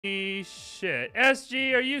Shit.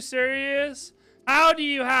 SG, are you serious? How do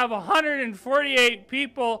you have 148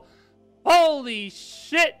 people? Holy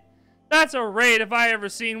shit. That's a raid if I ever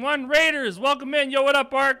seen one. Raiders, welcome in. Yo, what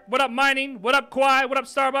up, Ark? What up, Mining? What up, Kwai? What up,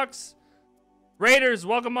 Starbucks? Raiders,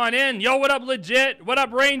 welcome on in. Yo, what up, Legit? What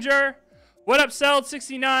up, Ranger? What up,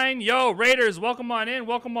 Celd69? Yo, Raiders, welcome on in.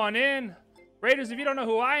 Welcome on in. Raiders, if you don't know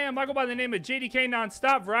who I am, I go by the name of JDK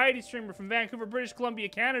Nonstop, variety streamer from Vancouver, British Columbia,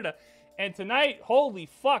 Canada. And tonight, holy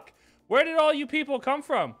fuck, where did all you people come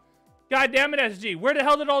from? God damn it, SG. Where the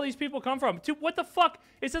hell did all these people come from? What the fuck?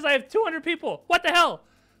 It says I have 200 people. What the hell?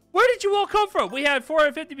 Where did you all come from? We had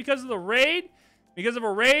 450 because of the raid. Because of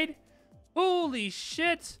a raid. Holy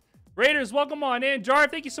shit. Raiders, welcome on in. Jar,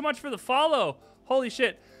 thank you so much for the follow. Holy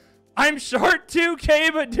shit. I'm short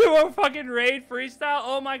 2K, but do a fucking raid freestyle.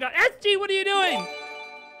 Oh my god. SG, what are you doing?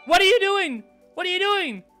 What are you doing? What are you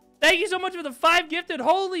doing? Thank you so much for the 5 gifted.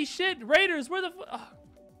 Holy shit. Raiders, where the...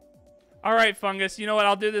 All right, Fungus. You know what?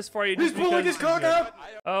 I'll do this for you. Just He's pulling his card up.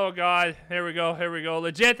 Oh, God. Here we go. Here we go.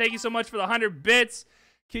 Legit, thank you so much for the 100 bits.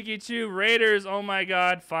 Kiki2, Raiders. Oh, my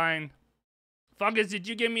God. Fine. Fungus, did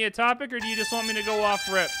you give me a topic, or do you just want me to go off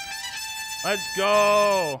rip? Let's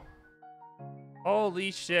go.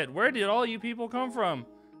 Holy shit. Where did all you people come from?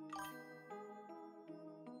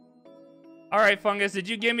 All right, Fungus, did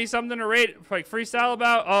you give me something to rate, like, freestyle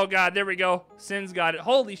about? Oh, God. There we go. Sin's got it.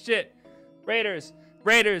 Holy shit. Raiders.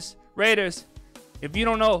 Raiders. Raiders, if you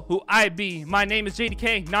don't know who I be, my name is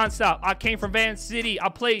JDK Nonstop. I came from Van City. I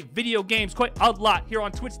play video games quite a lot here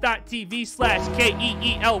on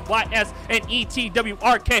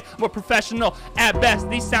twitch.tv/KEELYSNETWRK. I'm a professional at best.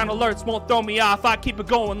 These sound alerts won't throw me off. I keep it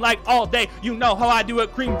going like all day. You know how I do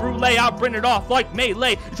it, cream brulee. I'll bring it off like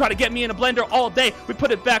melee. You try to get me in a blender all day. We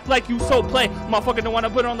put it back like you so play. Motherfucker don't want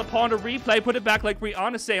to put it on the pawn to replay. Put it back like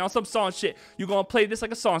Rihanna say on some song shit. You gonna play this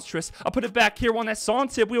like a songstress. I put it back here on that song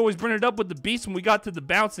tip. We always bring it up with the beats when we got to the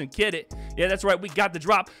bounce and kid it. Yeah, that's right. We got the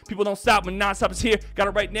drop. People don't stop when Nonstop is here. Got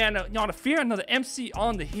it right now. On the fear, another MC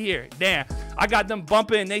on the here. Damn, I got them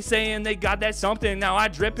bumping. They saying they got that something. Now I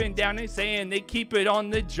dripping down. They saying they keep it on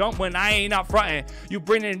the jump when I ain't out fronting. You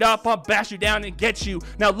bring it up, I'll bash you down and get you.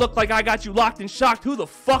 Now look like I got you locked and shocked. Who the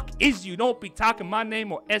fuck is you? Don't be talking my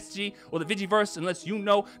name or SG or the Vigi-Verse unless you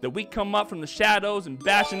know that we come up from the shadows and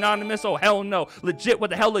bash anonymous. Oh hell no. Legit, what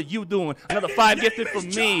the hell are you doing? Another 5 gifted from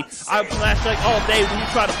me. I flash like all day when you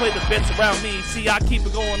try to play the bits around me. See, I keep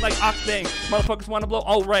it going like Octane. Motherfuckers want to blow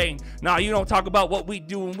all rain. Nah, you don't talk about what we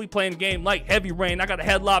do when we playing the game like heavy rain. I got a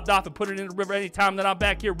head lopped off and put it in the river anytime that I'm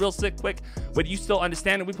back here real sick quick. But you still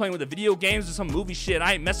understand that we playing with the video games or some movie shit.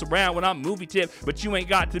 I ain't mess around when I'm movie tip, but you ain't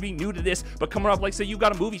got to be new to this. But coming up like say you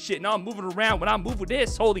got a movie shit. Now I'm moving around when I move with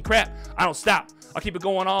this. Holy crap, I don't stop. I'll keep it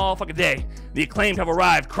going all fucking day. The acclaimed have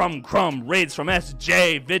arrived. Crumb, crumb. Raids from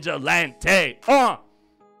SJ Vigilante.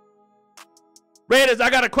 Raiders, I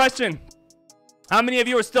got a question. How many of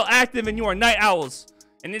you are still active and you are night owls?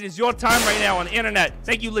 And it is your time right now on the internet.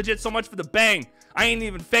 Thank you legit so much for the bang. I ain't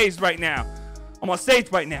even phased right now. I'm on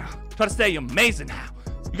stage right now. Try to stay amazing now.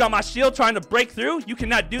 You got my shield trying to break through? You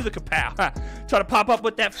cannot do the kapow. Try to pop up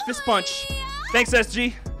with that fist punch. Thanks,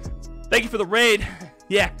 SG. Thank you for the raid.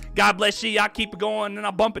 Yeah, God bless you. I keep it going and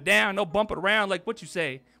I bump it down. No bump it around like what you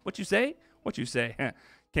say. What you say? What you say?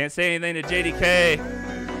 Can't say anything to JDK.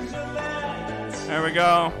 There we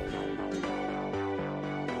go.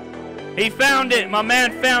 He found it. My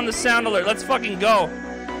man found the sound alert. Let's fucking go.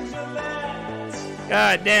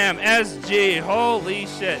 God damn. SG. Holy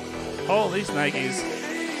shit. Holy Snikes.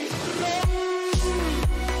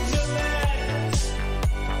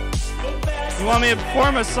 You want me to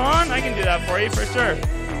perform a song? I can do that for you for sure.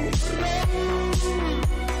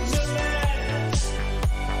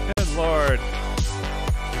 Good Lord.